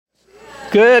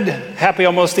Good. Happy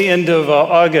almost the end of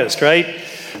August, right?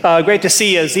 Great to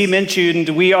see you. As he mentioned,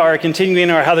 we are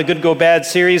continuing our How the Good Go Bad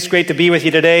series. Great to be with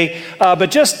you today. But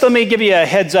just let me give you a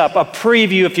heads up, a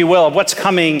preview, if you will, of what's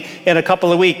coming in a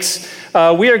couple of weeks.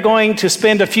 We are going to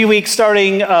spend a few weeks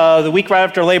starting the week right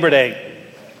after Labor Day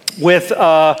with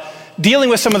dealing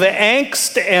with some of the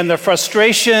angst and the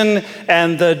frustration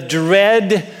and the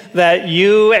dread that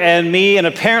you and me and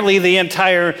apparently the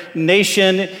entire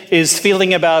nation is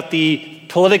feeling about the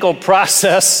political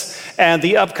process and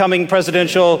the upcoming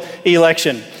presidential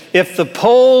election. If the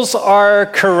polls are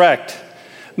correct,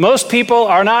 most people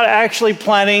are not actually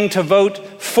planning to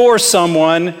vote for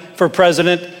someone for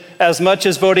president as much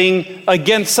as voting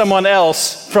against someone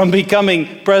else from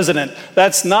becoming president.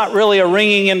 That's not really a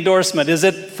ringing endorsement, is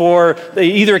it, for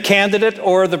either candidate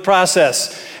or the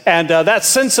process? And that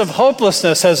sense of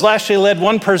hopelessness has actually led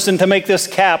one person to make this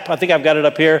cap. I think I've got it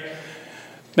up here.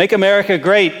 Make America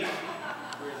great.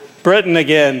 Britain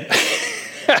again.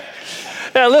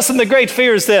 Now listen, the great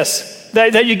fear is this,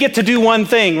 that you get to do one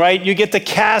thing, right? You get to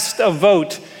cast a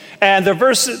vote. And the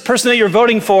person that you're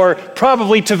voting for,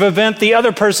 probably to prevent the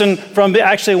other person from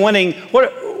actually winning.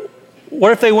 What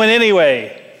if they win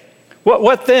anyway?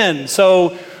 What then?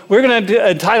 So we're going to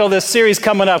entitle this series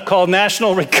coming up called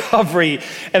National Recovery.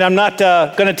 And I'm not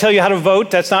going to tell you how to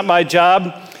vote. That's not my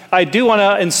job. I do want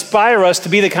to inspire us to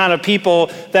be the kind of people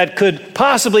that could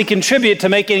possibly contribute to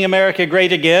making America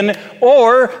great again,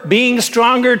 or being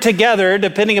stronger together,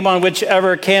 depending upon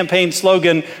whichever campaign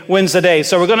slogan wins the day.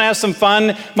 So we're going to have some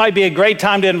fun. Might be a great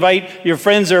time to invite your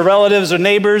friends or relatives or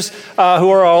neighbors who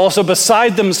are also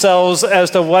beside themselves as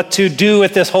to what to do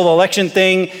with this whole election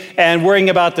thing and worrying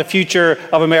about the future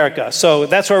of America. So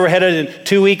that's where we're headed in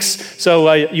 2 weeks.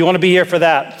 So you want to be here for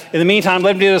that. In the meantime,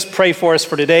 let me just pray for us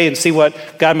for today and see what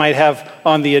God might have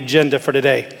on the agenda for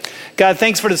today. God,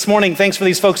 thanks for this morning. Thanks for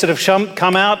these folks that have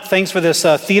come out. Thanks for this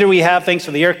theater we have. Thanks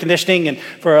for the air conditioning and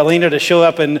for Elena to show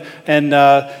up and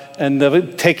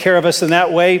take care of us in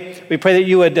that way. We pray that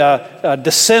you would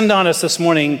descend on us this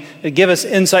morning and give us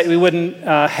insight we wouldn't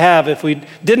have if we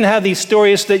didn't have these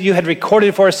stories that you had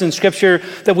recorded for us in Scripture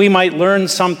that we might learn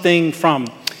something from.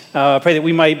 I pray that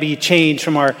we might be changed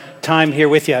from our time here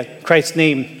with you. In Christ's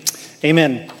name,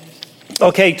 amen.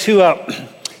 Okay,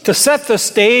 to set the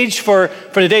stage for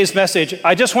today's message,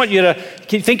 I just want you to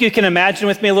think you can imagine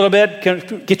with me a little bit.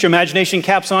 Get your imagination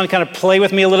caps on, kind of play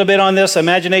with me a little bit on this.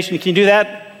 Imagination, can you do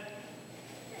that?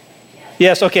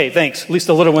 Yes, okay, thanks. At least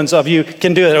the little ones of you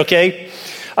can do it, okay?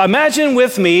 Imagine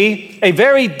with me a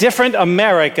very different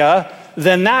America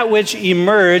than that which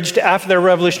emerged after the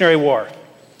Revolutionary War.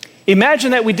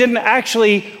 Imagine that we didn't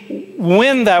actually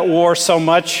win that war so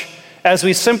much as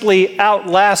we simply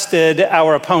outlasted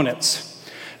our opponents.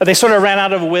 They sort of ran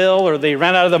out of will, or they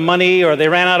ran out of the money, or they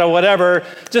ran out of whatever,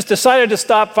 just decided to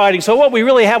stop fighting. So what we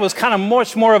really had was kind of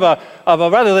much more of a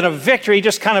rather than a victory,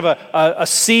 just kind of a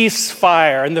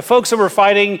ceasefire. And the folks that were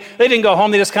fighting, they didn't go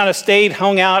home, they just kind of stayed,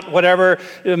 hung out, whatever,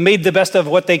 made the best of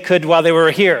what they could while they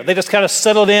were here. They just kind of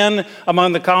settled in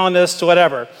among the colonists,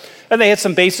 whatever. And they had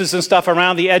some bases and stuff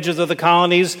around the edges of the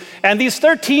colonies. And these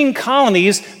 13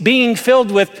 colonies being filled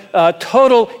with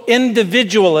total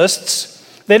individualists,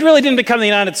 they really didn't become the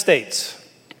United States.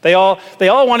 They all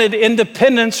wanted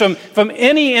independence from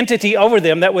any entity over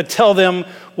them that would tell them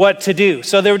what to do.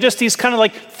 So there were just these kind of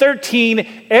like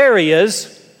 13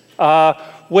 areas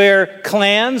where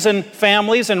clans and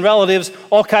families and relatives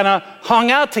all kind of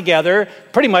hung out together,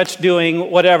 pretty much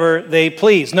doing whatever they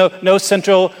pleased. No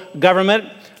central government,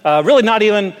 really not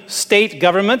even state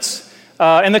governments.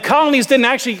 And the colonies didn't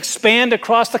actually expand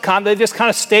across the continent. They just kind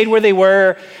of stayed where they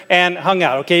were and hung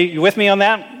out. Okay, you with me on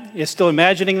that? You're still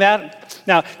imagining that?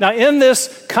 Now in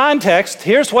this context,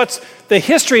 here's what the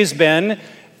history's been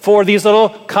for these little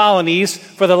colonies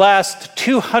for the last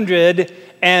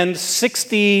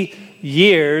 260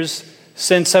 years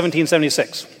since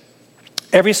 1776.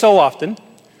 Every so often,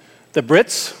 the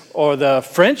Brits or the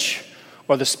French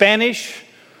or the Spanish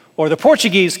or the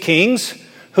Portuguese kings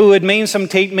who had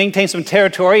maintained some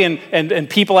territory and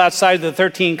people outside of the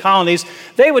 13 colonies,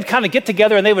 they would kind of get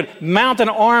together and they would mount an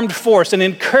armed force, an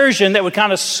incursion that would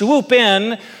kind of swoop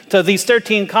in to these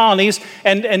 13 colonies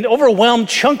and overwhelm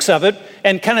chunks of it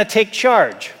and kind of take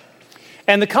charge.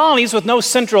 And the colonies with no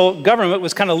central government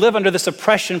was kind of live under this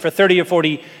oppression for 30 or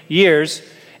 40 years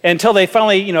until they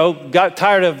finally, got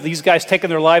tired of these guys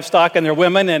taking their livestock and their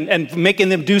women and making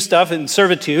them do stuff in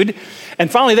servitude.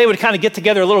 And finally, they would kind of get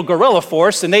together a little guerrilla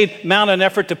force, and they'd mount an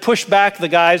effort to push back the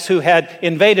guys who had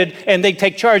invaded, and they'd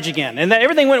take charge again. And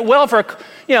everything went well for,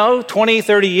 20,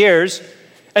 30 years.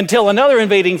 until another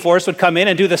invading force would come in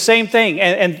and do the same thing.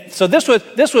 And so this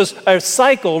was a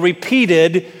cycle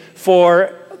repeated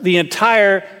for the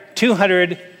entire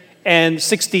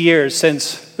 260 years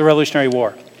since the Revolutionary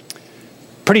War.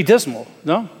 Pretty dismal,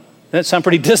 no? Doesn't that sound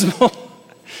pretty dismal?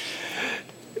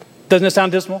 Doesn't it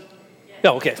sound dismal?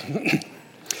 No, okay.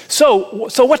 So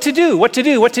what to do? What to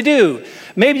do?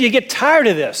 Maybe you get tired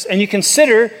of this and you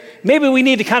consider maybe we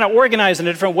need to kind of organize in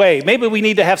a different way. Maybe we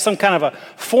need to have some kind of a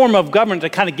form of government to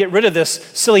kind of get rid of this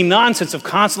silly nonsense of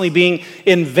constantly being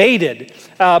invaded.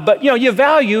 But you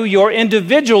value your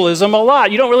individualism a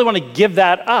lot. You don't really want to give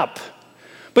that up.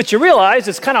 But you realize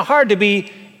it's kind of hard to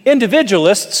be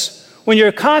individualists when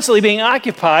you're constantly being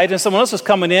occupied and someone else is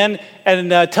coming in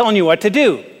and telling you what to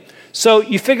do. So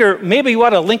you figure maybe we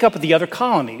ought to link up with the other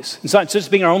colonies. It's not just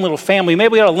being our own little family.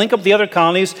 Maybe we ought to link up with the other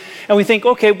colonies. And we think,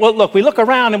 okay, well, look, we look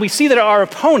around and we see that our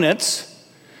opponents,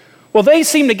 well, they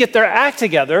seem to get their act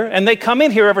together and they come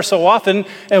in here ever so often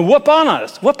and whoop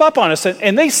up on us.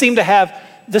 And they seem to have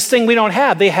this thing we don't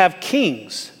have. They have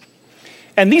kings.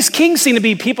 And these kings seem to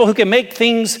be people who can make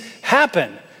things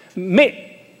happen.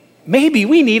 Maybe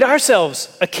we need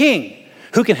ourselves a king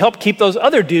who can help keep those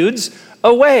other dudes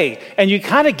away. And you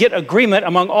kind of get agreement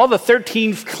among all the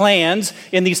 13 clans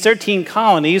in these 13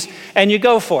 colonies, and you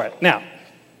go for it. Now,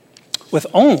 with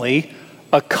only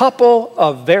a couple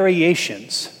of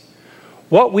variations,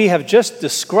 what we have just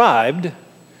described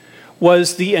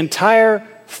was the entire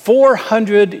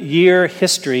 400-year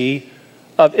history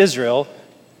of Israel,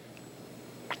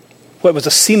 what was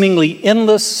a seemingly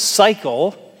endless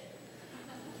cycle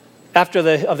of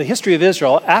the history of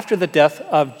Israel after the death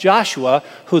of Joshua,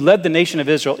 who led the nation of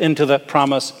Israel into the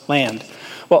promised land.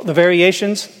 Well, the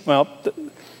variation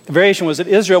was that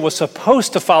Israel was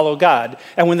supposed to follow God.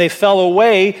 And when they fell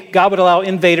away, God would allow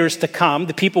invaders to come.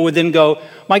 The people would then go,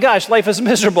 my gosh, life is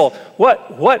miserable. What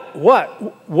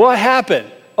happened?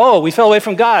 Oh, we fell away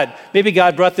from God. Maybe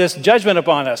God brought this judgment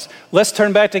upon us. Let's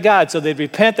turn back to God. So they'd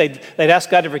repent. They'd ask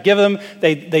God to forgive them.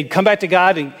 They'd come back to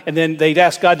God, and then they'd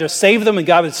ask God to save them. And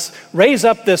God would raise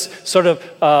up this sort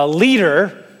of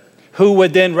leader who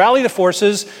would then rally the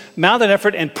forces, mount an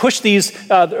effort, and push these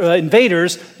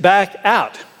invaders back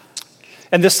out.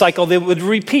 And this cycle they would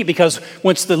repeat, because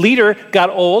once the leader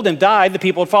got old and died, the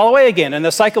people would fall away again. And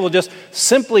the cycle would just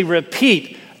simply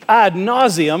repeat ad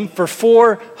nauseum for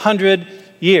 400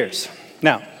 years.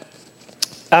 Now,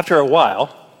 after a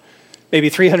while, maybe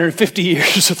 350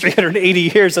 years or 380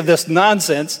 years of this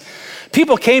nonsense,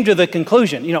 people came to the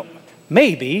conclusion,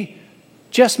 maybe,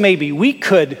 just maybe, we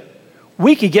could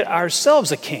get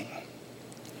ourselves a king.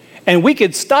 And we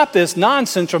could stop this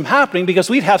nonsense from happening because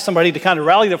we'd have somebody to kind of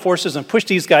rally the forces and push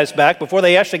these guys back before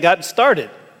they actually got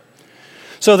started.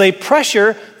 So they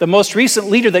pressure the most recent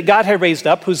leader that God had raised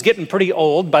up, who's getting pretty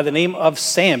old, by the name of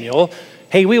Samuel.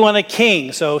 Hey, we want a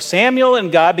king. So Samuel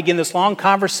and God begin this long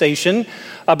conversation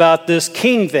about this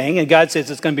king thing. And God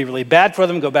says it's going to be really bad for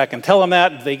them. Go back and tell them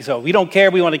that. So we don't care.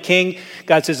 We want a king.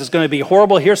 God says it's going to be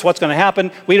horrible. Here's what's going to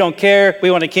happen. We don't care. We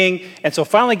want a king. And so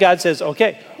finally God says,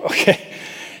 okay,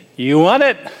 you want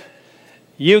it?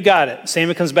 You got it.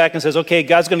 Samuel comes back and says, okay,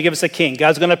 God's going to give us a king.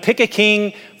 God's going to pick a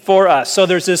king for us. So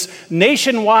there's this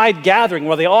nationwide gathering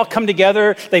where they all come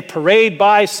together. They parade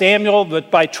by Samuel,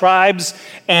 but by tribes.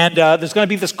 And there's going to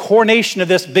be this coronation of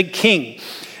this big king.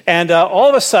 And all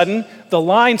of a sudden, the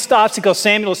line stops because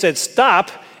Samuel said,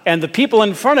 stop. And the people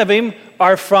in front of him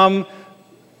are from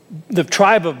the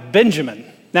tribe of Benjamin.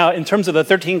 Now, in terms of the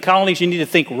 13 colonies, you need to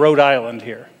think Rhode Island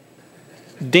here.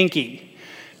 Dinky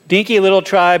little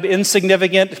tribe,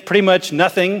 insignificant, pretty much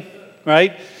nothing,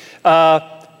 right?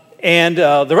 And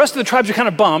the rest of the tribes are kind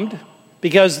of bummed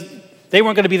because they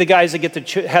weren't going to be the guys that get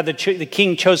to have the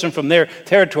king chosen from their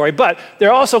territory. But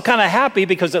they're also kind of happy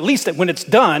because at least when it's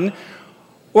done,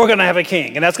 we're going to have a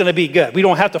king, and that's going to be good. We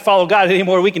don't have to follow God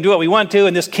anymore. We can do what we want to,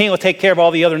 and this king will take care of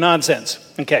all the other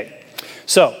nonsense. Okay,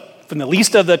 so from the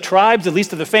least of the tribes, the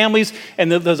least of the families,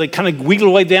 and there's a kind of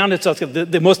wiggle way down. It's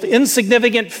the most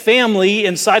insignificant family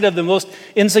inside of the most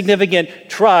insignificant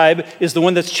tribe is the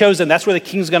one that's chosen. That's where the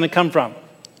king's going to come from.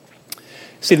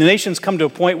 See, the nation's come to a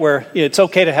point where it's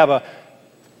okay to have a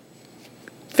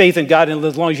faith in God, and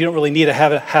as long as you don't really need to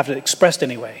have it expressed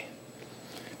anyway.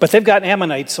 But they've got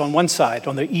Ammonites on one side,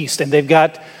 on the east, and they've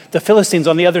got the Philistines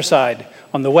on the other side,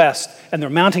 on the west, and they're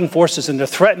mounting forces and they're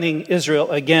threatening Israel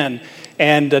again.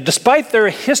 And despite their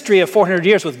history of 400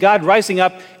 years with God rising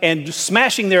up and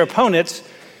smashing their opponents,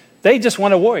 they just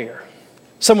want a warrior.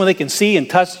 Someone they can see and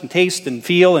touch and taste and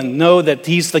feel and know that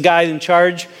he's the guy in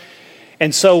charge.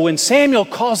 And so when Samuel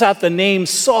calls out the name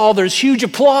Saul, there's huge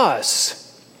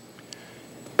applause.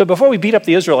 But before we beat up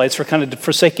the Israelites for kind of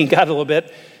forsaking God a little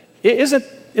bit, isn't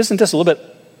isn't this a little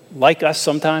bit like us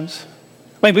sometimes?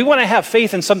 I mean, we want to have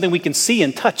faith in something we can see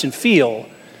and touch and feel,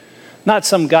 not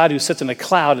some God who sits in a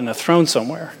cloud in a throne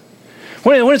somewhere.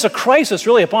 When it's a crisis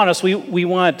really upon us, we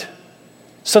want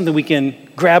something we can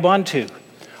grab onto.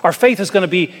 Our faith is going to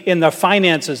be in the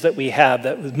finances that we have,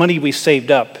 the money we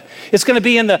saved up. It's going to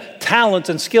be in the talents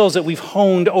and skills that we've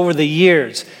honed over the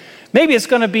years. Maybe it's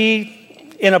going to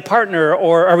be in a partner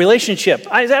or a relationship.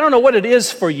 I don't know what it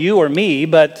is for you or me,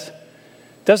 but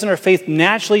doesn't our faith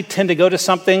naturally tend to go to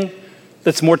something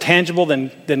that's more tangible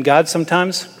than God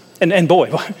sometimes? And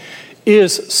boy,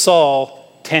 is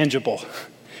Saul tangible.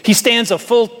 He stands a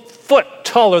full foot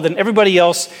taller than everybody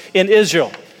else in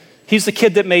Israel. He's the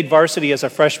kid that made varsity as a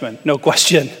freshman, no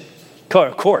question.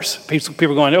 Of course.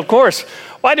 People are going, of course.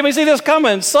 Why didn't we see this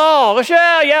coming? Saul,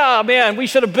 yeah, man, we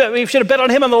should have bet on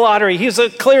him in the lottery. He's a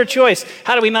clear choice.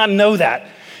 How do we not know that?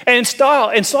 And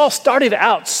Saul started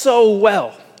out so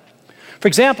well. For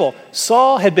example,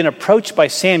 Saul had been approached by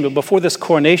Samuel before this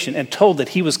coronation and told that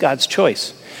he was God's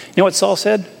choice. You know what Saul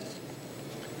said?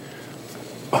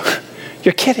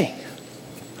 You're kidding.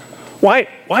 Why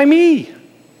me?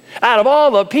 Out of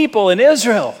all the people in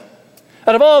Israel,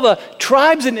 out of all the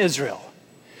tribes in Israel,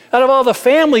 out of all the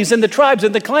families and the tribes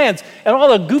and the clans, and all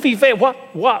the goofy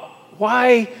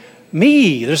why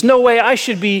me? There's no way I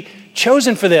should be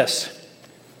chosen for this.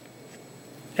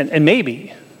 And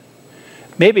maybe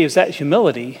it's that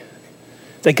humility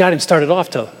that got him started off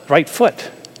to right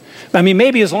foot. I mean,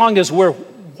 maybe as long as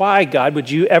why, God, would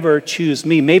you ever choose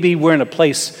me? Maybe we're in a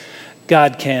place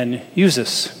God can use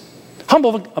us.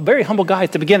 A very humble guy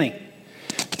at the beginning.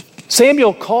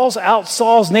 Samuel calls out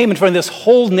Saul's name in front of this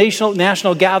whole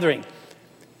national gathering,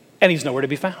 and he's nowhere to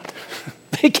be found.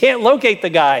 They can't locate the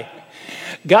guy.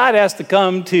 God has to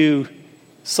come to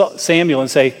Samuel and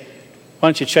say, why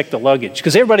don't you check the luggage?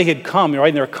 Because everybody had come, right,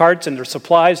 in their carts and their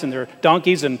supplies and their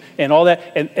donkeys and all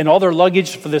that, and all their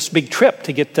luggage for this big trip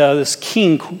to get this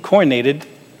king coronated.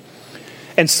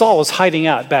 And Saul was hiding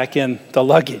out back in the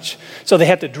luggage. So they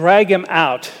had to drag him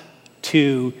out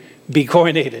to be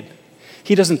coronated.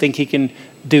 He doesn't think he can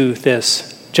do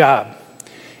this job.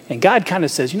 And God kind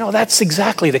of says, that's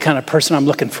exactly the kind of person I'm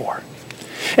looking for.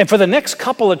 And for the next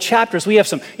couple of chapters, we have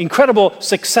some incredible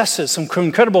successes, some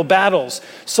incredible battles.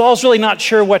 Saul's really not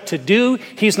sure what to do.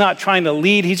 He's not trying to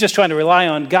lead. He's just trying to rely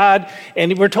on God.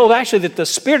 And we're told actually that the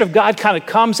Spirit of God kind of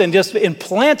comes and just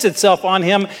implants itself on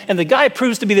him. And the guy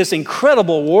proves to be this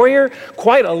incredible warrior,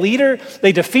 quite a leader.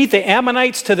 They defeat the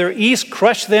Ammonites to their east,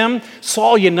 crush them.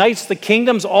 Saul unites the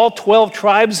kingdoms. All 12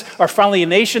 tribes are finally a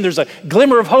nation. There's a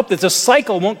glimmer of hope that this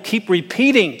cycle won't keep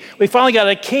repeating. We finally got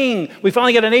a king. We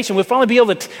finally got a nation. We'll finally be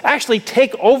able to actually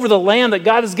take over the land that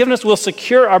God has given us. We'll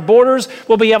secure our borders.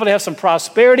 We'll be able to have some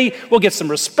prosperity. We'll get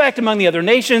some respect among the other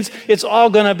nations. It's all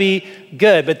going to be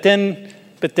good. But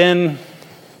then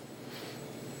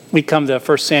we come to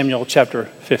 1 Samuel chapter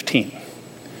 15.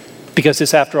 Because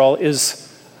this, after all,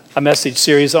 is a message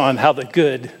series on how the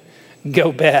good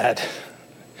go bad.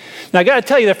 Now, I got to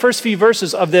tell you, the first few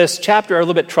verses of this chapter are a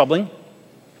little bit troubling.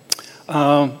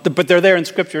 But they're there in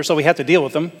Scripture, so we have to deal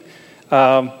with them.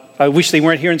 I wish they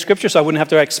weren't here in Scripture, so I wouldn't have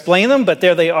to explain them, but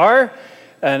there they are.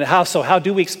 And how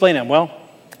do we explain them? Well,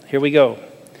 here we go.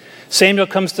 Samuel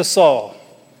comes to Saul.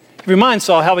 He reminds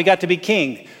Saul how he got to be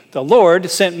king. The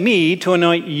Lord sent me to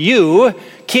anoint you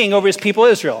king over his people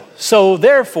Israel. So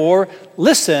therefore,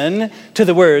 listen to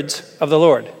the words of the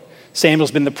Lord.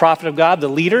 Samuel's been the prophet of God, the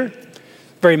leader,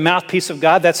 very mouthpiece of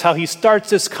God. That's how he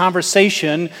starts this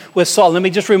conversation with Saul. Let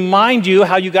me just remind you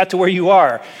how you got to where you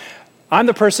are. I'm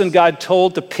the person God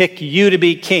told to pick you to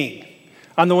be king.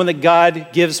 I'm the one that God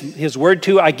gives his word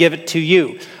to. I give it to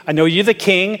you. I know you're the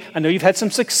king. I know you've had some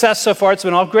success so far. It's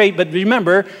been all great. But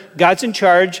remember, God's in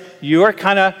charge. You are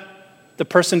kind of the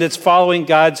person that's following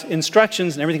God's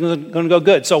instructions, and everything's going to go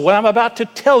good. So what I'm about to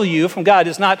tell you from God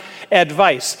is not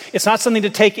advice. It's not something to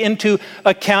take into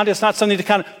account. It's not something to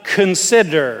kind of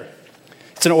consider.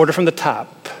 It's an order from the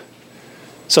top.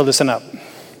 So listen up.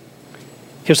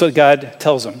 Here's what God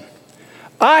tells him.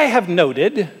 I have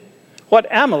noted what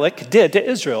Amalek did to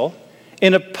Israel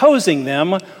in opposing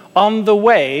them on the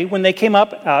way when they came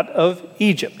up out of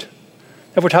Egypt.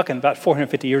 And we're talking about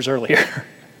 450 years earlier.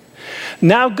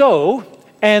 Now go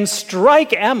and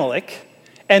strike Amalek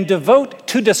and devote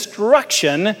to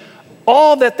destruction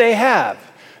all that they have.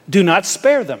 Do not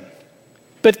spare them,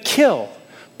 but kill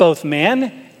both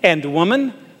man and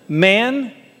woman, a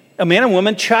man and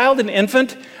woman, child and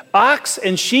infant, ox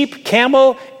and sheep,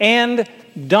 camel and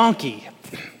donkey.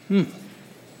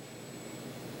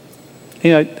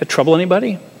 That trouble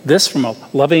anybody? This from a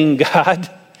loving God?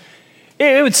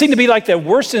 It would seem to be like the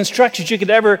worst instructions you could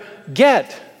ever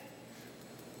get.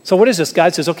 So what is this?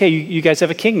 God says, okay, you guys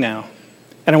have a king now.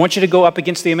 And I want you to go up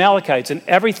against the Amalekites. And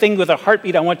everything with a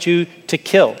heartbeat, I want you to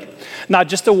kill. Not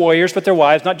just the warriors, but their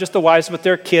wives. Not just the wives, but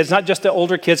their kids. Not just the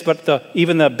older kids, but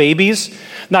even the babies.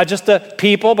 Not just the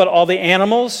people, but all the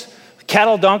animals.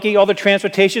 Cattle, donkey, all the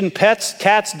transportation, pets,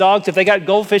 cats, dogs. If they got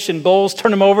goldfish in bowls,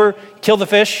 turn them over, kill the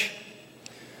fish.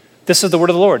 This is the word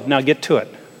of the Lord. Now get to it.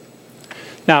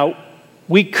 Now,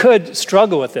 we could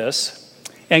struggle with this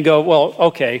and go, well,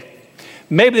 okay,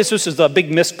 maybe this is a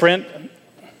big misprint.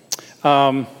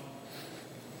 Maybe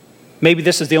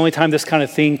this is the only time this kind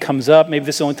of thing comes up. Maybe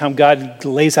this is the only time God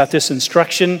lays out this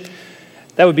instruction.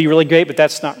 That would be really great, but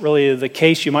that's not really the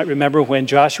case. You might remember when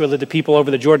Joshua led the people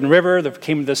over the Jordan River, they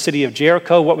came to the city of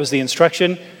Jericho. What was the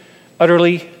instruction?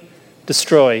 Utterly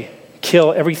destroy,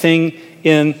 kill everything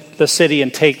in the city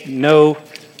and take no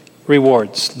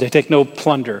rewards. They take no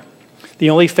plunder. The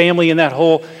only family in that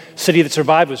whole city that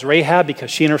survived was Rahab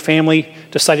because she and her family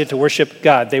decided to worship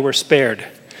God. They were spared.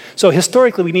 So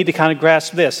historically, we need to kind of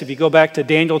grasp this. If you go back to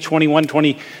Daniel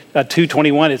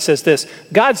 22:21, it says this: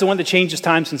 God's the one that changes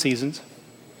times and seasons.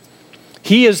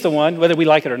 He is the one, whether we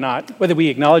like it or not, whether we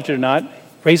acknowledge it or not,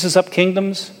 raises up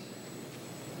kingdoms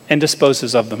and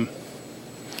disposes of them.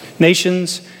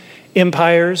 Nations,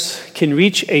 empires can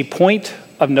reach a point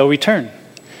of no return,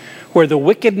 where the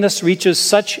wickedness reaches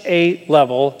such a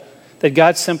level that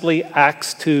God simply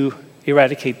acts to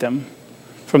eradicate them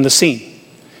from the scene.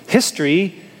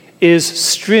 History is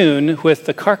strewn with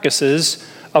the carcasses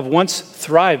of once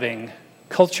thriving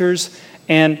cultures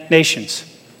and nations.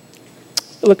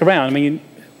 Look around. I mean,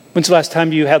 when's the last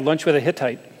time you had lunch with a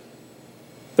Hittite?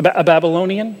 A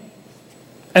Babylonian?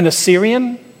 An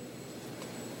Assyrian?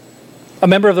 A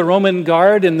member of the Roman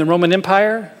Guard in the Roman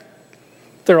Empire?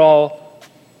 They're all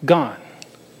gone.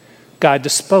 God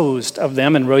disposed of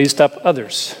them and raised up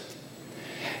others.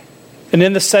 And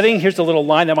in the setting, here's a little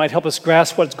line that might help us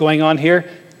grasp what's going on here.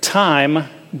 Time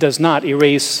does not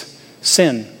erase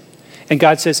sin. And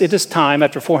God says it is time,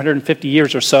 after 450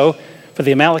 years or so, for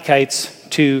the Amalekites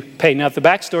to pay. Now, the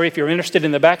backstory, if you're interested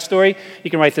in the backstory, you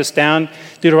can write this down.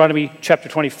 Deuteronomy chapter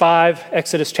 25,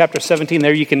 Exodus chapter 17,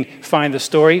 there you can find the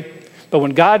story. But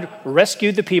when God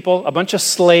rescued the people, a bunch of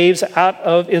slaves out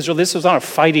of Israel, this was on a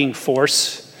fighting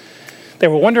force. They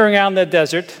were wandering around the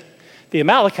desert. The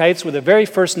Amalekites were the very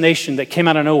first nation that came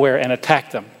out of nowhere and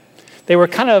attacked them. They were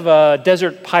kind of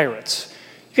desert pirates.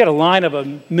 You got a line of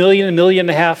 1.5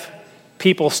 million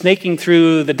people snaking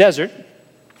through the desert,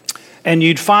 and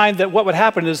you'd find that what would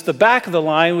happen is the back of the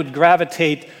line would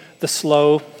gravitate the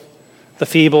slow, the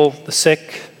feeble, the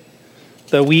sick,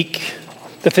 the weak,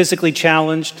 the physically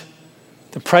challenged,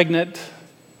 the pregnant,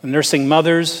 the nursing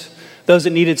mothers, those that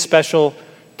needed special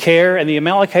care, and the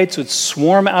Amalekites would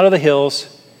swarm out of the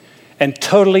hills and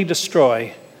totally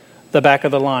destroy the back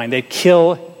of the line. They'd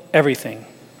kill everything.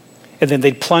 And then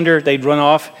they'd plunder, they'd run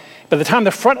off. By the time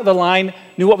the front of the line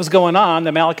knew what was going on, the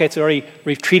Amalekites had already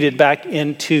retreated back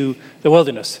into the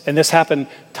wilderness. And this happened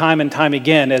time and time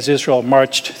again as Israel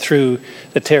marched through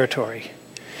the territory.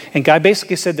 And God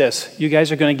basically said this: you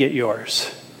guys are going to get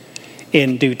yours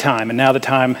in due time. And now the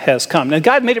time has come. Now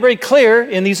God made it very clear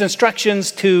in these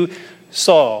instructions to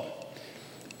Saul.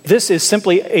 This is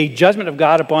simply a judgment of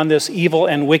God upon this evil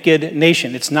and wicked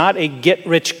nation. It's not a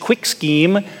get-rich-quick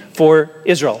scheme for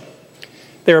Israel.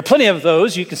 There are plenty of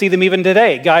those. You can see them even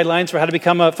today. Guidelines for how to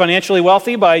become financially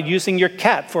wealthy by using your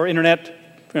cat for internet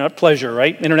pleasure,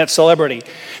 right? Internet celebrity.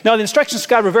 Now, the instructions of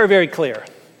God were very, very clear.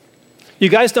 You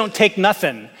guys don't take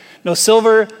nothing. No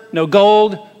silver, no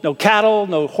gold, no cattle,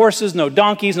 no horses, no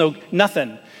donkeys, no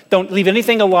nothing. Don't leave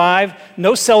anything alive.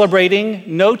 No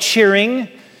celebrating, no cheering.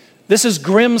 This is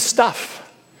grim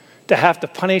stuff to have to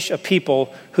punish a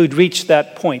people who'd reached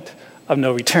that point of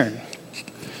no return.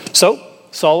 So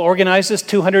Saul organizes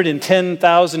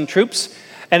 210,000 troops,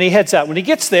 and he heads out. When he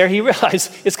gets there, he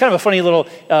realizes, it's kind of a funny little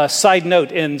side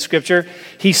note in Scripture.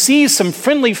 He sees some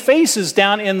friendly faces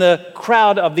down in the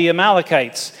crowd of the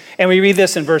Amalekites. And we read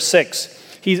this in verse 6.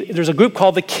 There's a group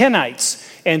called the Kenites.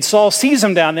 And Saul sees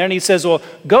them down there, and he says, well,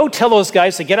 go tell those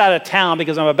guys to get out of town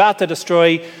because I'm about to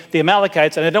destroy the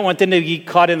Amalekites, and I don't want them to get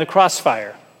caught in the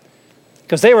crossfire.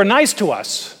 Because they were nice to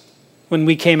us when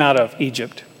we came out of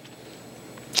Egypt.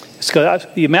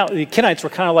 The Kenites were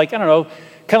kind of like, I don't know,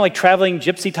 kind of like traveling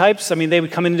gypsy types. I mean, they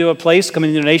would come into a place, come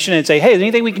into a nation, and say, hey, is there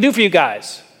anything we can do for you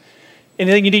guys?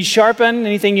 Anything you need sharpened?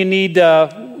 Anything you need,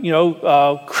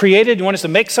 created? You want us to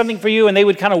make something for you? And they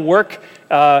would kind of work,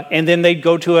 and then they'd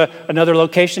go to another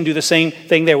location, do the same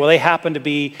thing there. Well, they happened to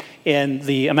be in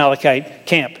the Amalekite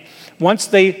camp. Once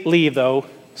they leave, though,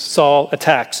 Saul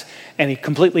attacks, and he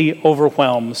completely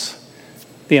overwhelms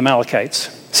the Amalekites.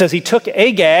 It says he took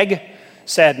Agag,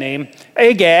 sad name,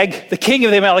 Agag, the king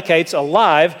of the Amalekites,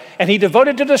 alive, and he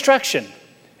devoted to destruction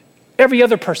every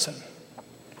other person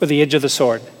with the edge of the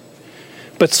sword.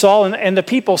 But Saul and the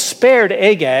people spared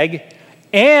Agag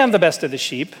and the best of the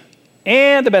sheep,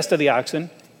 and the best of the oxen,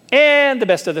 and the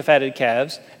best of the fatted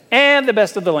calves, and the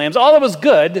best of the lambs. All that was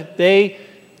good, they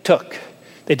took.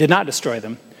 They did not destroy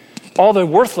them. All the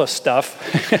worthless stuff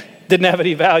didn't have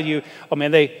any value. Oh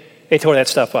man, they tore that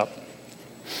stuff up.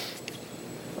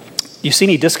 You see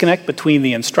any disconnect between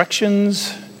the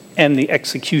instructions and the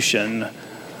execution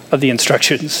of the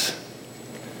instructions?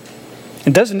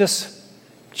 And doesn't this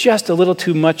just a little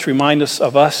too much remind us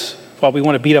of us while we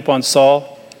want to beat up on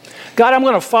Saul? God, I'm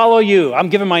going to follow you. I'm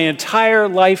giving my entire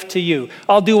life to you.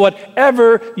 I'll do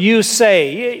whatever you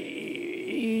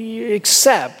say,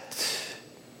 except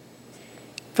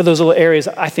for those little areas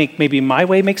I think maybe my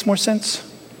way makes more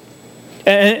sense.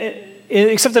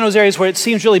 Except in those areas where it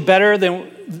seems really better than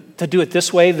to do it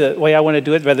this way, the way I want to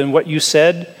do it, rather than what you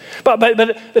said. But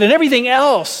in everything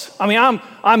else, I mean,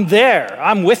 I'm there.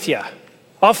 I'm with you.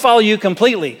 I'll follow you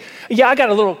completely. Yeah, I got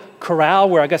a little corral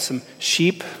where I got some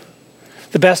sheep.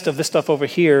 The best of this stuff over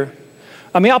here.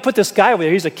 I mean, I'll put this guy over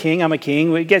there. He's a king. I'm a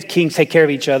king. We get kings take care of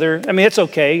each other. I mean, it's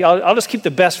okay. I'll just keep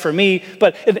the best for me.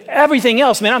 But in everything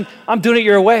else, man, I'm doing it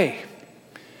your way.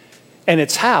 And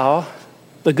it's how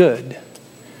the good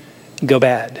go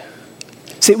bad.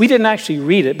 See, we didn't actually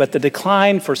read it, but the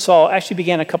decline for Saul actually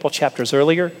began a couple chapters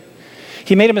earlier.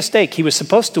 He made a mistake. He was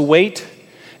supposed to wait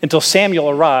until Samuel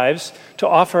arrives to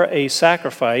offer a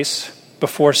sacrifice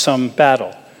before some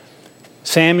battle.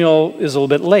 Samuel is a little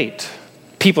bit late.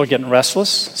 People are getting restless.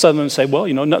 Some of them say, well,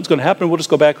 nothing's going to happen. We'll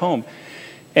just go back home.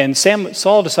 And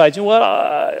Saul decides, well,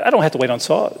 I don't have to wait on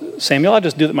Samuel. I'll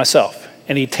just do it myself.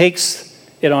 And he takes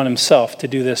it on himself to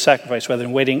do this sacrifice rather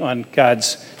than waiting on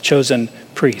God's chosen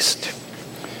priest.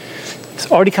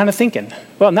 He's already kind of thinking,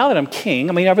 well, now that I'm king,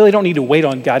 I mean, I really don't need to wait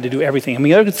on God to do everything. I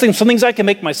mean, there are some things I can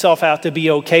make myself out to be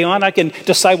okay on. I can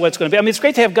decide what it's going to be. I mean, it's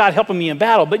great to have God helping me in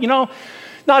battle, but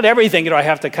not everything I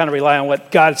have to kind of rely on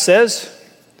what God says.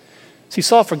 See,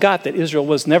 Saul forgot that Israel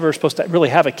was never supposed to really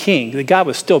have a king. That God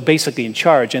was still basically in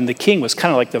charge, and the king was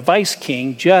kind of like the vice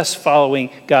king, just following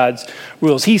God's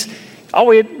rules. He's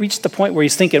always reached the point where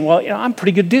he's thinking, well, I'm a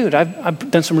pretty good dude.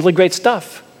 I've done some really great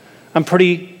stuff. I'm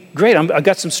pretty great. I've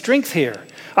got some strength here.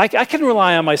 I can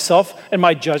rely on myself and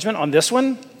my judgment on this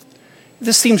one.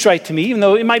 This seems right to me, even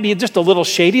though it might be just a little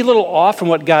shady, a little off from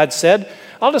what God said.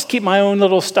 I'll just keep my own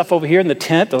little stuff over here in the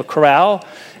tent, the corral.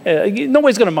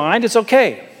 Nobody's going to mind. It's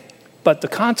okay. But the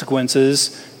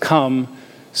consequences come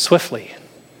swiftly.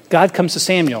 God comes to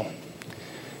Samuel.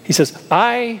 He says,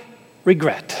 I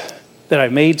regret that I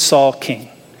made Saul king,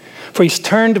 for he's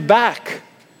turned back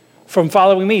from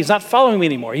following me. He's not following me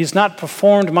anymore. He's not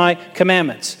performed my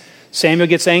commandments. Samuel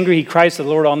gets angry. He cries to the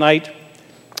Lord all night.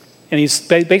 And he's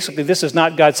basically, this is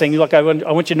not God saying, look, I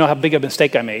want you to know how big a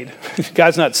mistake I made.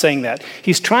 God's not saying that.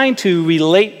 He's trying to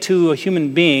relate to a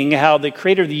human being how the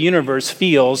creator of the universe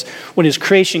feels when his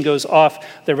creation goes off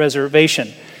the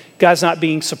reservation. God's not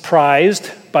being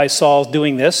surprised by Saul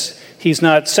doing this. He's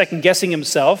not second-guessing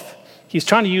himself. He's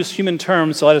trying to use human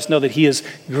terms to let us know that he is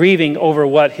grieving over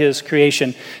what his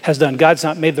creation has done. God's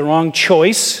not made the wrong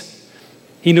choice.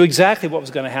 He knew exactly what was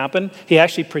going to happen. He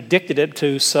actually predicted it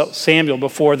to Samuel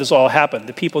before this all happened.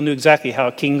 The people knew exactly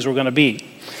how kings were going to be.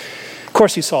 Of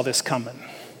course, he saw this coming.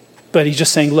 But he's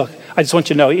just saying, look, I just want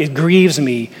you to know, it grieves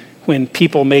me when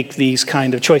people make these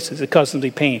kind of choices. It causes me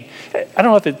pain. I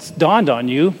don't know if it's dawned on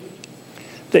you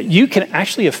that you can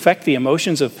actually affect the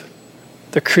emotions of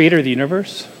the creator of the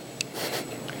universe.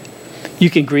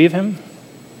 You can grieve him.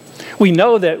 We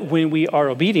know that when we are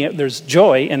obedient, there's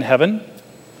joy in heaven.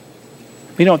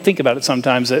 We don't think about it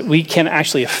sometimes, that we can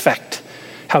actually affect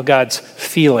how God's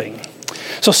feeling.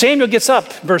 So Samuel gets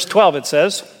up, verse 12 it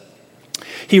says.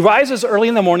 He rises early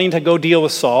in the morning to go deal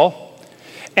with Saul.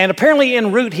 And apparently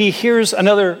en route he hears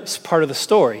another part of the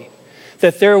story.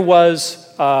 That there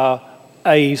was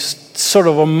a sort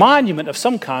of a monument of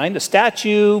some kind, a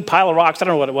statue, pile of rocks, I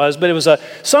don't know what it was, but it was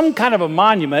some kind of a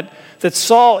monument that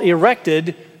Saul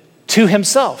erected to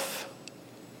himself.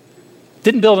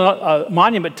 Didn't build a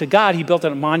monument to God, he built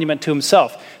a monument to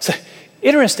himself. So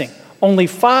interesting, only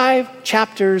 5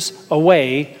 chapters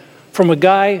away from a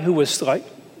guy who was like,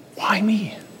 why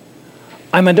me?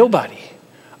 I'm a nobody.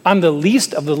 I'm the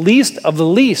least of the least of the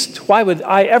least. Why would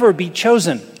I ever be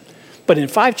chosen? But in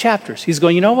 5 chapters, he's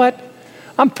going, you know what?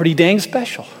 I'm pretty dang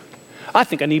special. I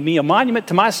think I need me a monument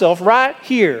to myself right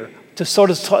here to sort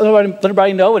of let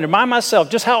everybody know and remind myself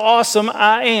just how awesome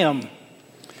I am.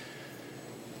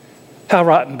 How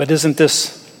rotten, but isn't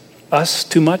this us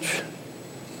too much?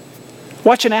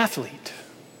 Watch an athlete.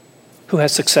 who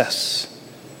has success.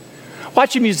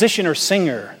 Watch a musician or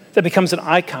singer that becomes an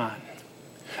icon.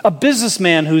 A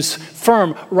businessman whose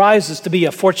firm rises to be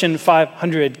a Fortune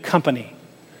 500 company.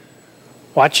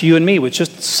 Watch you and me with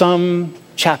just some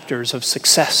chapters of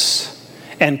success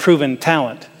and proven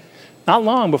talent. Not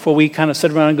long before we kind of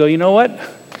sit around and go, you know what?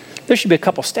 There should be a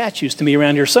couple statues to me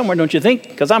around here somewhere, don't you think?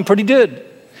 Because I'm pretty good.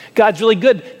 God's really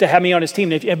good to have me on his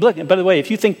team. And look, by the way, if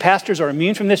you think pastors are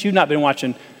immune from this, you've not been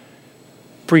watching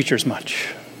preachers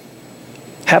much.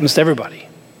 Happens to everybody.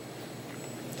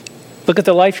 Look at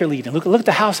the life you're leading. Look at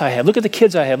the house I have. Look at the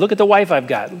kids I have. Look at the wife I've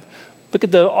got. Look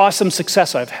at the awesome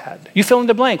success I've had. You fill in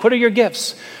the blank. What are your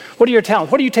gifts? What are your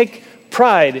talents? What do you take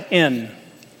pride in?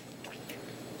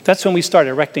 That's when we start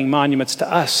erecting monuments to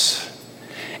us.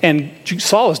 And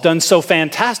Saul has done so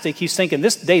fantastic, he's thinking,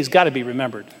 this day's got to be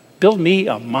remembered. Build me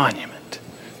a monument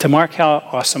to mark how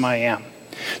awesome I am.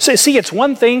 So see, it's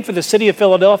one thing for the city of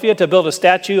Philadelphia to build a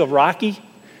statue of Rocky.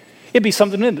 It'd be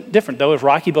something different, though, if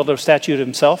Rocky built a statue of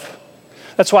himself.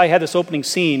 That's why I had this opening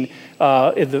scene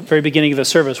at the very beginning of the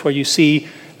service where you see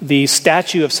the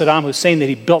statue of Saddam Hussein that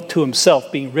he built to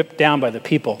himself being ripped down by the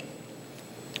people.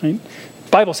 Right?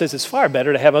 The Bible says it's far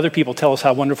better to have other people tell us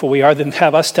how wonderful we are than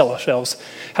have us tell ourselves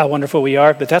how wonderful we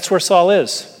are. But that's where Saul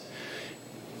is.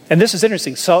 And this is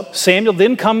interesting. Samuel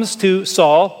then comes to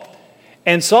Saul,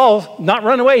 and Saul, not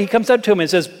run away, he comes up to him and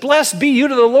says, "Blessed be you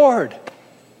to the Lord.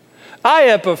 I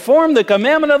have performed the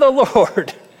commandment of the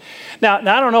Lord." Now,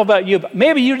 I don't know about you, but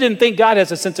maybe you didn't think God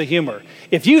has a sense of humor.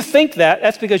 If you think that,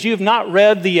 that's because you've not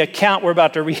read the account we're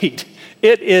about to read.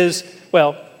 It is,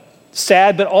 well,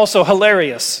 sad, but also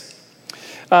hilarious.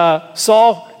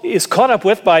 Saul is caught up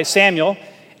with by Samuel,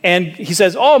 and he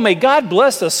says, "Oh, may God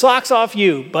bless the socks off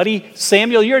you, buddy.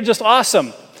 Samuel, you're just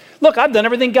awesome. Look, I've done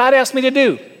everything God asked me to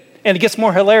do." And it gets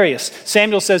more hilarious.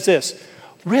 Samuel says this,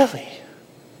 "Really?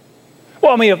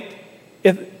 Well, I mean,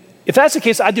 if that's the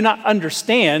case, I do not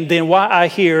understand then why I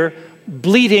hear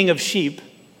bleating of sheep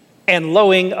and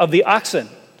lowing of the oxen.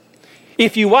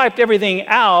 If you wiped everything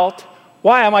out,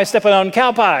 why am I stepping on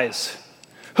cow pies?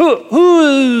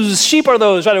 Whose sheep are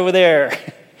those right over there?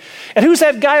 And who's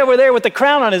that guy over there with the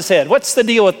crown on his head? What's the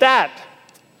deal with that?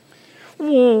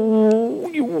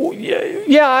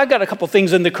 Yeah, I got a couple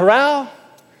things in the corral.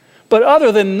 But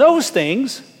other than those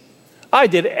things, I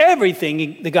did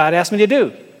everything that God asked me to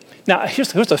do." Now,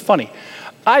 here's what's funny.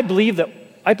 I believe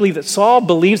that Saul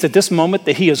believes at this moment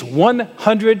that he is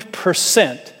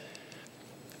 100%,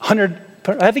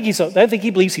 I think he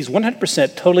believes he's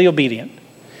 100% totally obedient.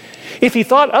 If he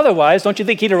thought otherwise, don't you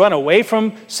think he'd have run away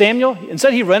from Samuel?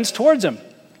 Instead, he runs towards him.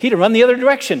 He'd have run the other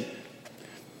direction.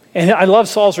 And I love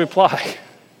Saul's reply.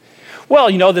 "Well,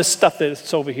 you know, this stuff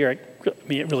that's over here, it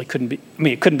really couldn't be,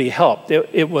 it couldn't be helped.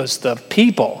 It was the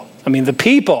people. The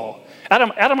people.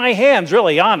 Out of my hands,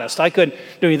 really honest. I couldn't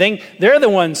do anything. They're the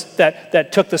ones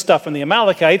that took the stuff from the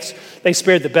Amalekites. They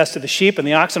spared the best of the sheep and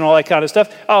the oxen and all that kind of stuff.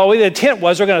 Oh, the intent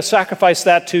was we're going to sacrifice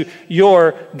that to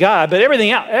your God. But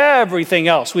everything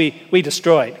else we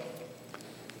destroyed."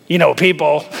 You know,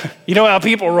 people. You know how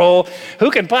people roll.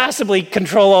 Who can possibly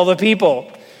control all the people?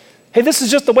 Hey, this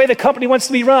is just the way the company wants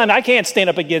to be run. I can't stand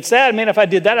up against that. Man, if I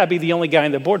did that, I'd be the only guy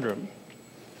in the boardroom.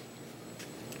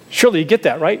 Surely you get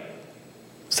that, right,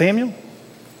 Samuel?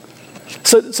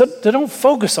 So don't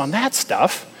focus on that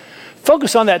stuff.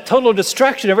 Focus on that total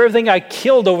destruction of everything I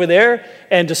killed over there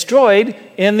and destroyed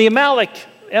in the Amalek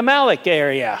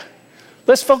area.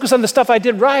 Let's focus on the stuff I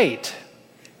did right.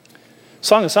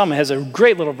 Song of Solomon has a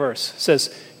great little verse. It says,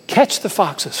 "Catch the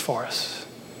foxes for us,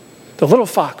 the little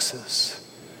foxes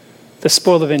that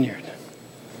spoil the vineyard."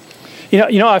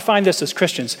 You know, I find this as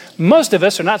Christians. Most of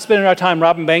us are not spending our time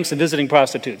robbing banks and visiting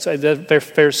prostitutes. Is that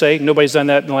fair to say? Nobody's done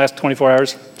that in the last 24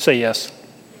 hours? Say yes.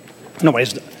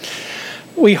 Nobody's done.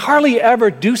 We hardly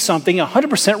ever do something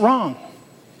 100% wrong.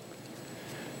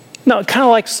 No, kind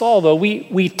of like Saul, though,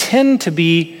 we tend to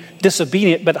be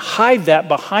disobedient, but hide that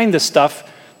behind the stuff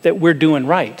that we're doing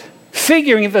right.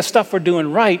 Figuring the stuff we're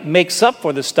doing right makes up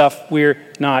for the stuff we're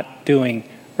not doing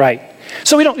right.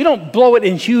 So we don't blow it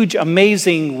in huge,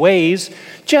 amazing ways,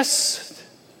 just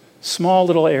small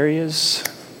little areas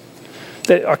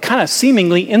that are kind of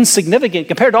seemingly insignificant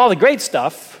compared to all the great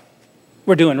stuff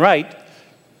we're doing right.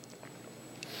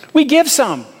 We give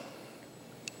some,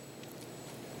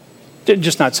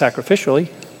 just not sacrificially.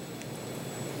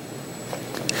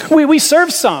 We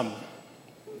serve some,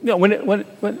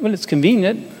 when it's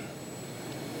convenient.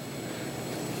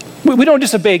 We don't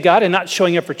disobey God in not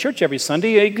showing up for church every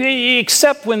Sunday,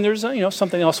 except when there's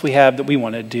something else we have that we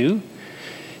want to do.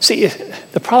 See,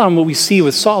 the problem what we see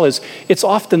with Saul is it's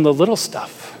often the little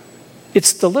stuff.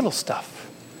 It's the little stuff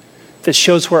that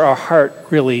shows where our heart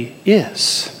really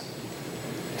is.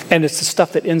 And it's the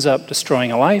stuff that ends up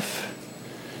destroying a life,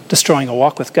 destroying a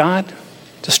walk with God,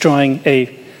 destroying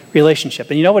a relationship.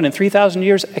 And you know what? In 3,000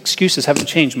 years, excuses haven't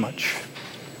changed much.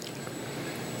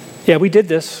 Yeah, we did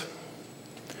this,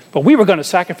 but we were going to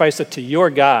sacrifice it to your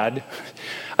God.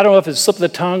 I don't know if it's a slip of the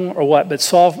tongue or what, but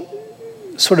Saul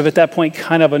sort of at that point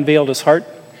kind of unveiled his heart.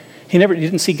 He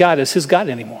didn't see God as his God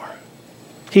anymore.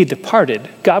 He departed.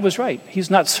 God was right. He's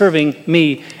not serving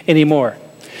me anymore.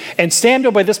 And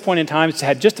Samuel, by this point in time,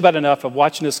 had just about enough of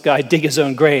watching this guy dig his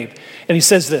own grave. And he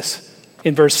says this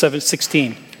in verse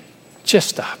 16, just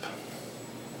stop.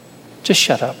 Just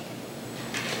shut up.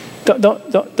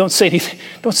 Don't say anything.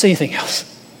 Don't say anything else.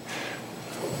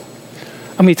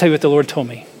 Let me tell you what the Lord told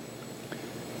me.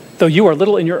 Though you are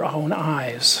little in your own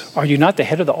eyes, are you not the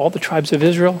head of all the tribes of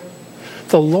Israel?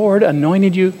 The Lord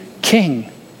anointed you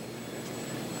king.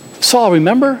 Saul,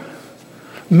 remember?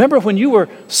 Remember when you were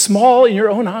small in your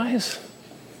own eyes?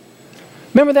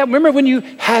 Remember that? Remember when you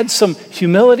had some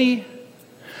humility?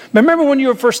 Remember when you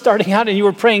were first starting out and you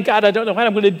were praying, God, I don't know how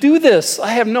I'm going to do this. I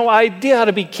have no idea how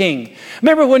to be king.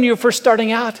 Remember when you were first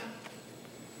starting out?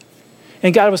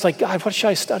 And God was like, God, what should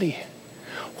I study?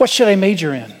 What should I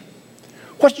major in?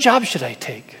 What job should I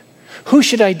take? Who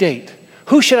should I date?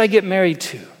 Who should I get married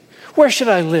to? Where should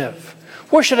I live?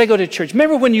 Where should I go to church?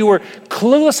 Remember when you were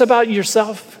clueless about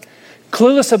yourself?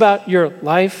 Clueless about your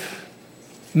life?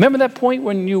 Remember that point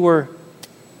when you were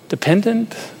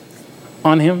dependent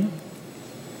on him?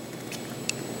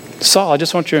 Saul, I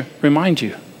just want to remind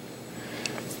you,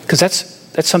 because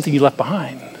that's something you left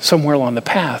behind somewhere along the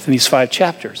path in these 5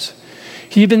 chapters.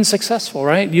 You've been successful,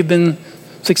 right? You've been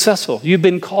successful. You've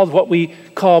been called what we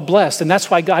call blessed, and that's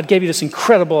why God gave you this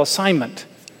incredible assignment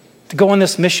to go on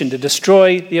this mission to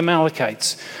destroy the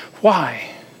Amalekites. Why?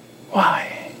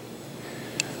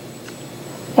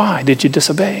 Why did you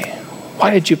disobey?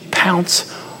 Why did you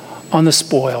pounce on the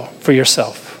spoil for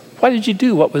yourself? Why did you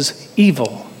do what was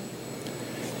evil?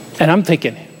 And I'm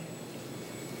thinking,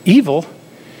 evil?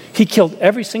 He killed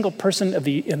every single person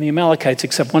in the Amalekites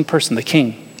except one person, the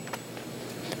king.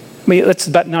 I mean, that's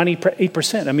about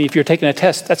 98%. I mean, if you're taking a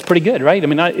test, that's pretty good, right? I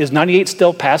mean, is 98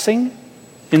 still passing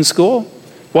in school?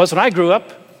 Was when I grew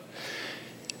up.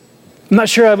 I'm not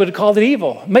sure I would have called it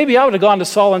evil. Maybe I would have gone to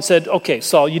Saul and said, okay,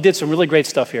 Saul, you did some really great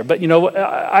stuff here. But, you know,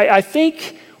 I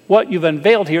think what you've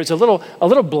unveiled here is a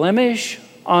little blemish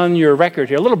on your record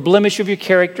here, a little blemish of your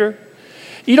character.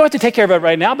 You don't have to take care of it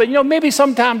right now, but, you know, maybe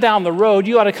sometime down the road,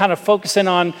 you ought to kind of focus in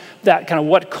on that, kind of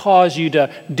what caused you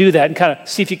to do that and kind of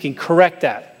see if you can correct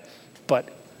that. But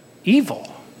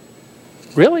evil,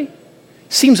 really?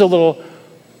 Seems a little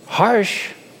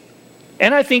harsh.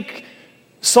 And I think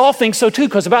Saul thinks so too,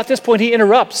 because about this point he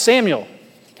interrupts Samuel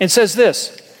and says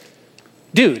this,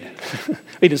 dude,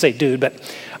 he didn't say dude, but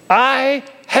I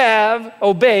have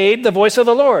obeyed the voice of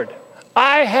the Lord.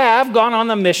 I have gone on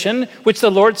the mission which the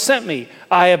Lord sent me.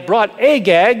 I have brought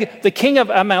Agag, the king of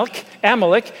Amalek,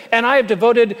 and I have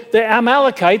devoted the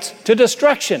Amalekites to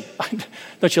destruction.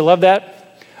 Don't you love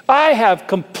that? I have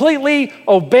completely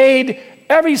obeyed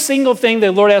every single thing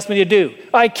the Lord asked me to do.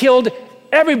 I killed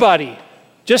everybody.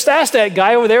 Just ask that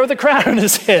guy over there with the crown on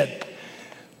his head.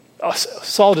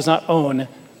 Saul does not own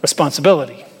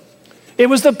responsibility. It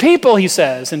was the people, he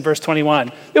says in verse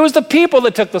 21. It was the people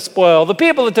that took the spoil, the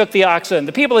people that took the oxen,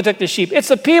 the people that took the sheep. It's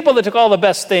the people that took all the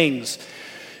best things.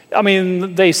 I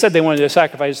mean, they said they wanted to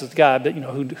sacrifice to God, but you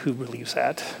know, who believes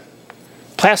that?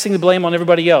 Passing the blame on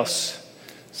everybody else.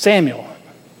 Samuel,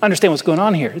 understand what's going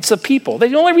on here. It's the people.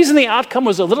 The only reason the outcome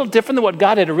was a little different than what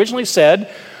God had originally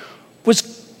said was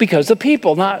because the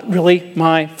people, not really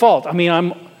my fault. I mean,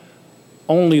 I'm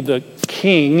only the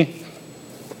king.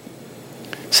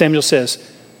 Samuel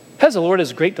says, has the Lord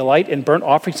as great delight in burnt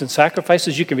offerings and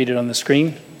sacrifices? You can read it on the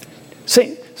screen.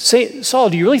 Saul,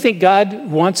 do you really think God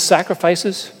wants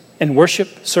sacrifices and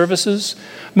worship services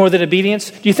more than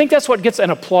obedience? Do you think that's what gets an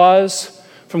applause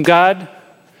from God?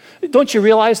 Don't you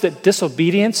realize that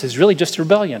disobedience is really just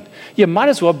rebellion? You might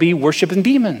as well be worshiping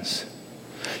demons.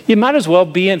 You might as well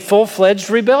be in full-fledged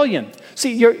rebellion.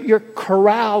 See, your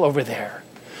corral over there,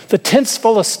 the tent's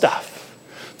full of stuff.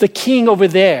 The king over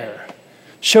there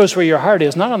shows where your heart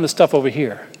is, not on the stuff over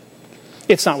here.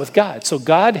 It's not with God. So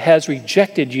God has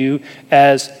rejected you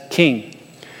as king.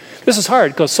 This is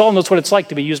hard because Saul knows what it's like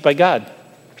to be used by God.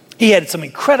 He had some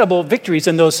incredible victories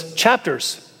in those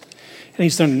chapters. And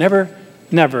he's going to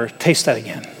never taste that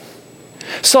again.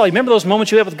 Saul, you remember those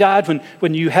moments you had with God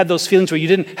when you had those feelings where you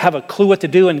didn't have a clue what to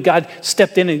do and God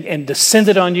stepped in and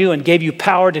descended on you and gave you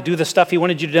power to do the stuff he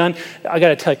wanted you to do? I got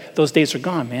to tell you, those days are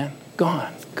gone, man.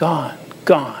 Gone.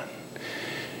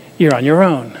 You're on your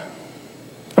own.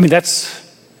 I mean, that's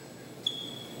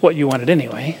what you wanted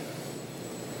anyway,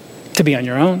 to be on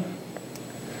your own.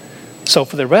 So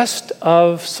for the rest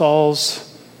of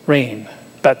Saul's reign,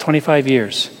 about 25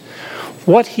 years,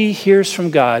 what he hears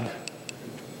from God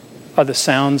are the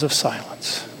sounds of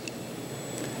silence.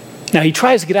 Now he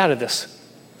tries to get out of this.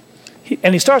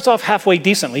 And he starts off halfway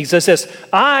decently. He says this,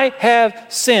 I have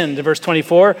sinned, verse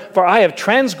 24, for I have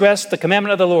transgressed the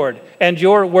commandment of the Lord and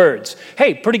your words.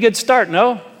 Hey, pretty good start,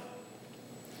 no?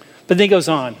 But then he goes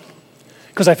on,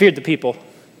 because I feared the people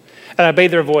and I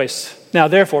obeyed their voice. Now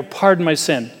therefore, pardon my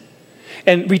sin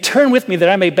and return with me that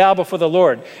I may bow before the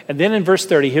Lord. And then in verse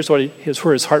 30, here's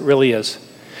where his heart really is.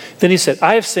 Then he said,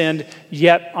 I have sinned,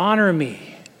 yet honor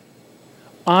me.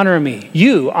 Honor me.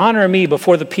 You honor me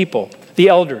before the people, the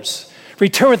elders.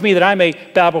 Return with me that I may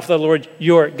bow before the Lord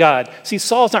your God. See,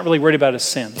 Saul's not really worried about his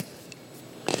sin.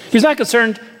 He's not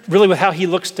concerned really with how he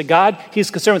looks to God. He's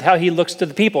concerned with how he looks to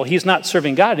the people. He's not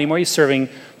serving God anymore. He's serving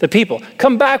the people.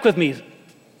 Come back with me,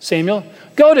 Samuel.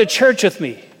 Go to church with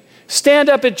me. Stand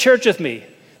up at church with me.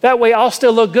 That way I'll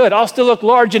still look good. I'll still look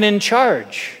large and in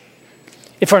charge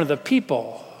in front of the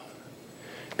people.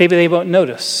 Maybe they won't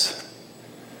notice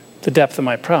the depth of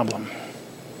my problem.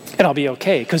 And I'll be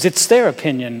okay, because it's their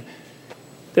opinion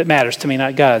that matters to me,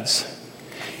 not God's.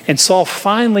 And Samuel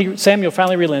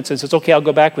finally relents and says, okay, I'll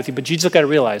go back with you, but you just got to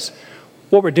realize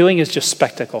what we're doing is just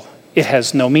spectacle. It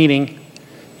has no meaning.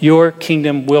 Your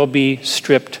kingdom will be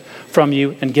stripped from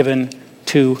you and given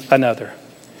to another.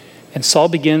 And Saul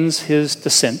begins his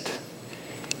descent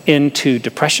into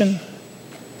depression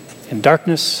and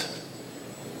darkness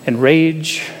and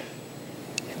rage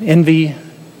and envy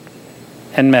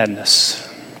and madness.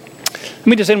 Let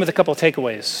me just end with a couple of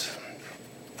takeaways.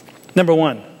 Number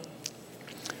one,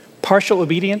 partial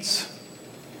obedience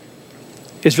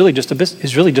is really just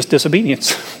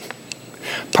disobedience.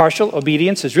 Partial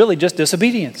obedience is really just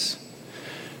disobedience.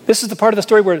 This is the part of the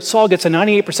story where Saul gets a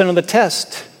 98% on the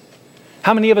test.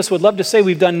 How many of us would love to say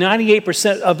we've done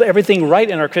 98% of everything right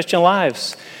in our Christian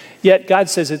lives? Yet God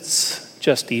says it's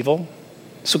just evil.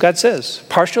 So God says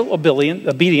partial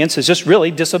obedience is just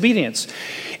really disobedience.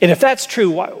 And if that's true,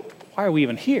 why are we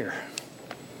even here?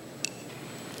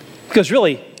 Because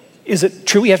really, is it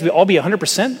true we have to all be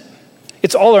 100%?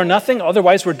 It's all or nothing,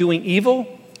 otherwise we're doing evil?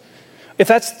 If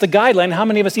that's the guideline, how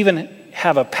many of us even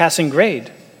have a passing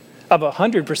grade of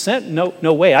 100%?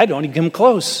 No way, I don't even come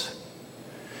close.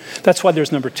 That's why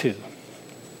there's number two.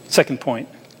 Second point,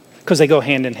 because they go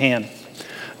hand in hand.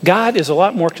 God is a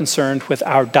lot more concerned with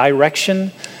our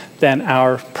direction than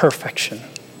our perfection.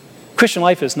 Christian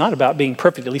life is not about being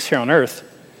perfect, at least here on earth.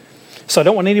 So I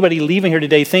don't want anybody leaving here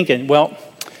today thinking, well,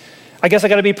 I guess I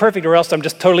got to be perfect or else I'm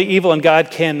just totally evil and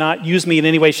God cannot use me in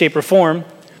any way, shape, or form.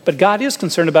 But God is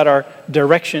concerned about our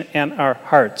direction and our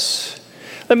hearts.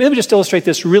 Let me just illustrate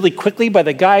this really quickly by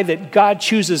the guy that God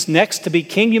chooses next to be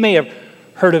king. You may have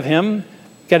heard of him,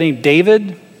 a guy named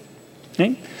David.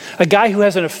 Okay? A guy who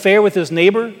has an affair with his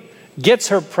neighbor, gets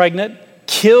her pregnant,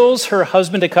 kills her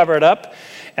husband to cover it up.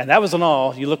 And that wasn't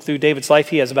all. You look through David's life,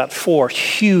 he has about 4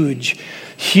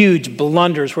 huge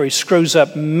blunders where he screws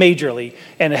up majorly.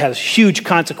 And it has huge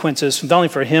consequences, not only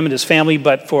for him and his family,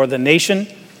 but for the nation.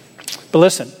 But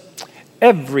listen,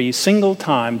 every single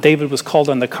time David was called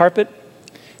on the carpet,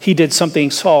 he did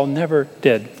something Saul never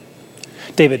did.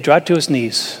 David dropped to his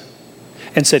knees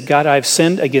and said, God, I've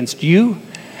sinned against you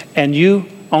and you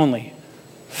only.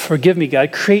 Forgive me,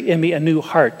 God. Create in me a new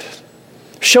heart.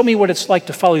 Show me what it's like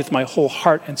to follow you with my whole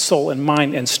heart and soul and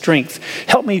mind and strength.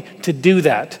 Help me to do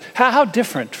that. How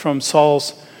different from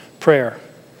Saul's prayer,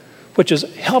 which is,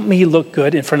 help me look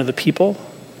good in front of the people.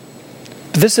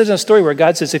 But this isn't a story where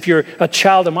God says, if you're a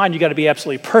child of mine, you got to be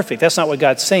absolutely perfect. That's not what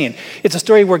God's saying. It's a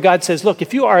story where God says, look,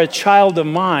 if you are a child of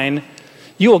mine,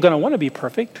 you are going to want to be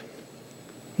perfect,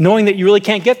 knowing that you really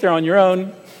can't get there on your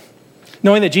own,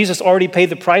 knowing that Jesus already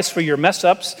paid the price for your mess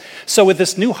ups. So with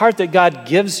this new heart that God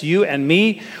gives you and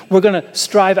me, we're going to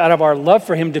strive out of our love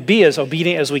for him to be as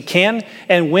obedient as we can.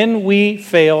 And when we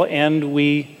fail, and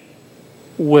we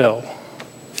will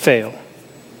fail,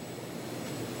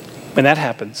 when that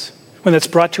happens, when that's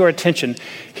brought to our attention,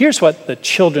 here's what the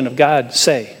children of God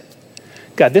say.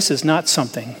 God, this is not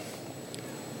something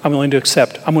I'm willing to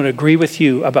accept. I'm going to agree with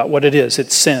you about what it is.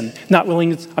 It's sin. I'm not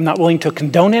willing to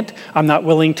condone it. I'm not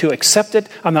willing to accept it.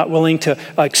 I'm not willing to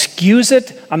excuse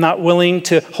it. I'm not willing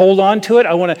to hold on to it.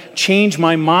 I want to change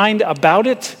my mind about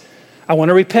it. I want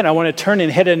to repent. I want to turn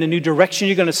and head in a new direction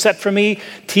you're going to set for me.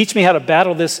 Teach me how to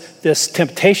battle this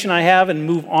temptation I have and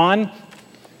move on.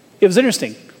 It was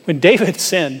interesting. When David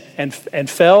sinned and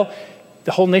fell,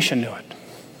 the whole nation knew it.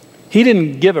 He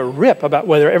didn't give a rip about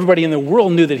whether everybody in the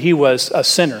world knew that he was a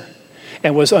sinner.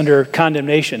 and was under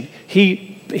condemnation.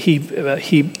 He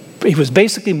was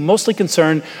basically mostly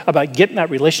concerned about getting that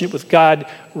relationship with God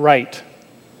right,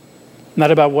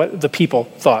 not about what the people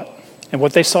thought. And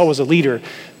what they saw was a leader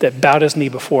that bowed his knee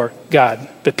before God.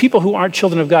 But people who aren't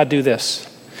children of God do this.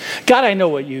 God, I know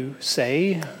what you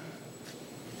say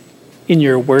in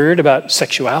your word about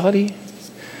sexuality.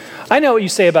 I know what you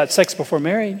say about sex before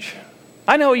marriage.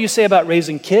 I know what you say about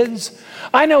raising kids.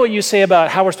 I know what you say about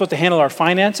how we're supposed to handle our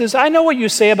finances. I know what you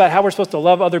say about how we're supposed to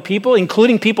love other people,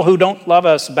 including people who don't love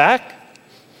us back.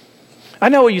 I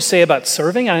know what you say about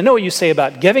serving, and I know what you say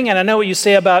about giving, and I know what you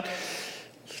say about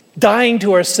dying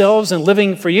to ourselves and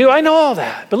living for you. I know all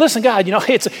that. But listen, God,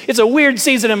 it's a weird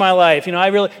season in my life.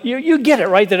 You get it,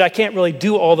 right, that I can't really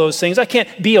do all those things. I can't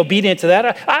be obedient to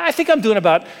that. I think I'm doing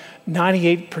about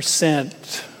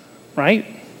 98%, right?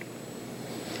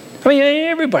 I mean,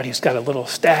 everybody's got a little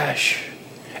stash.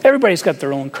 Everybody's got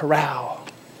their own corral.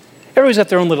 Everybody's got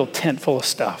their own little tent full of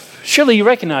stuff. Surely you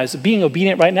recognize that being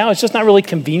obedient right now is just not really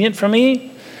convenient for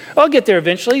me. I'll get there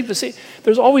eventually, but see,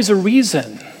 there's always a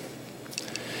reason.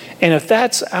 And if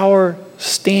that's our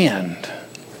stand,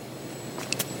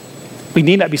 we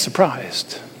need not be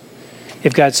surprised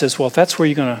if God says, well, if that's where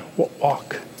you're going to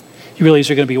walk, you realize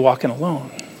you're going to be walking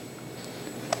alone.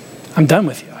 I'm done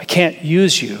with you. I can't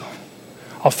use you.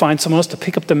 I'll find someone else to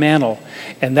pick up the mantle,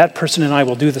 and that person and I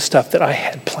will do the stuff that I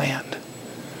had planned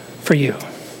for you.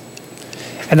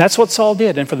 And that's what Saul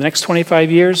did. And for the next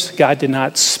 25 years, God did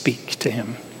not speak to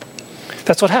him.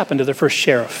 That's what happened to the first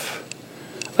sheriff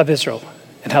of Israel.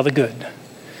 And how the good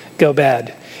go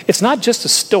bad. It's not just a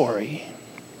story.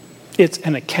 It's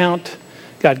an account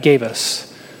God gave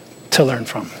us to learn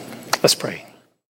from. Let's pray.